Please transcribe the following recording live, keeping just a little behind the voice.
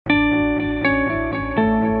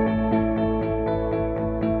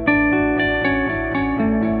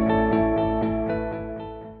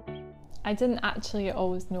I didn't actually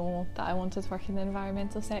always know that I wanted to work in the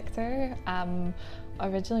environmental sector.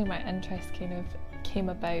 Originally my interest kind of came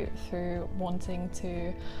about through wanting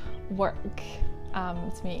to work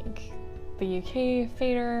to make the UK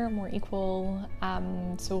fairer, more equal,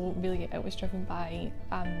 so really it was driven by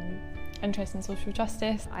interest in social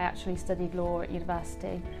justice. I actually studied law at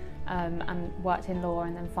university and worked in law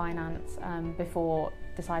and then finance before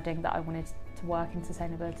deciding that I wanted to work in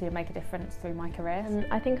sustainability and make a difference through my career.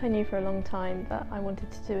 I think I knew for a long time that I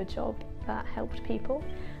wanted to do a job that helped people,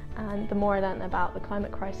 and the more I learned about the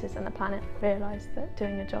climate crisis and the planet, I realised that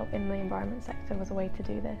doing a job in the environment sector was a way to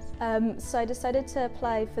do this. So I decided to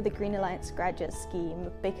apply for the Green Alliance graduate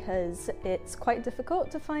scheme because it's quite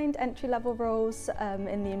difficult to find entry-level roles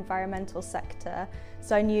in the environmental sector,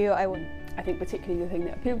 so I knew I would. I think particularly the thing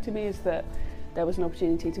that appealed to me is that there was an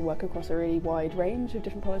opportunity to work across a really wide range of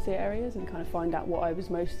different policy areas and kind of find out what I was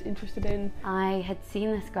most interested in. I had seen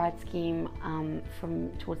this grad scheme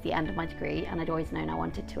from towards the end of my degree, and I'd always known I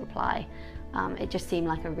wanted to apply. It just seemed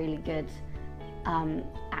like a really good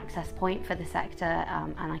access point for the sector,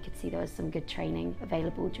 and I could see there was some good training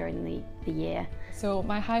available during the year. So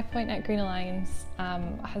my high point at Green Alliance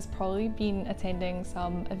has probably been attending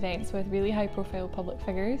some events with really high profile public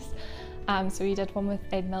figures. So we did one with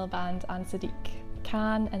Ed Miliband and Sadiq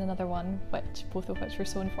Khan, and another one both of which were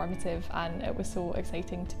so informative, and it was so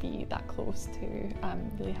exciting to be that close to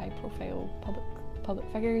really high profile public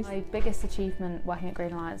figures. My biggest achievement working at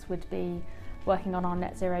Green Alliance would be working on our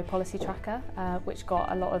net zero policy tracker, which got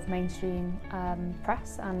a lot of mainstream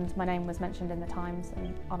press, and my name was mentioned in the Times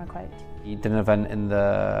and on a quote. We did an event in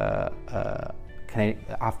the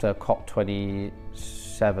after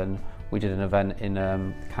COP27. We did an event in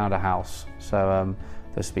Canada House, so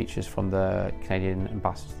there's speeches from the Canadian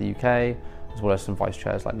ambassador to the UK, as well as some vice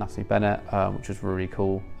chairs like Natalie Bennett, which was really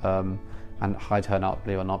cool, and high turnout,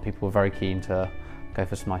 believe it or not. People were very keen to go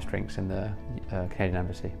for some nice drinks in the Canadian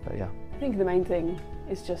embassy, but yeah. I think the main thing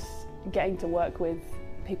is just getting to work with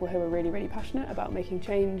people who are really, really passionate about making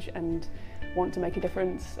change and want to make a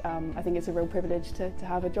difference. I think it's a real privilege to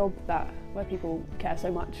have a job where people care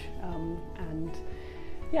so much, and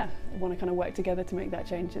yeah, want to kind of work together to make that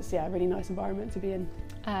change. It's a really nice environment to be in.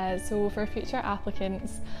 So for future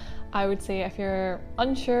applicants, I would say if you're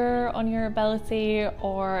unsure on your ability,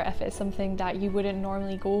 or if it's something that you wouldn't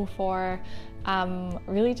normally go for,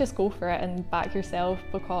 really just go for it and back yourself,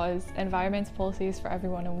 because environmental policy is for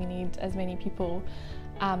everyone, and we need as many people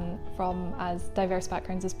from as diverse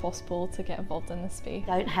backgrounds as possible to get involved in this space.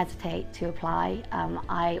 Don't hesitate to apply.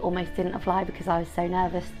 I almost didn't apply because I was so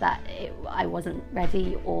nervous that I wasn't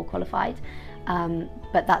ready or qualified,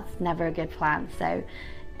 but that's never a good plan. So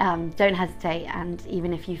don't hesitate, and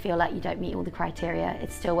even if you feel like you don't meet all the criteria,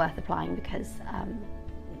 it's still worth applying, because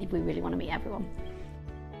we really want to meet everyone.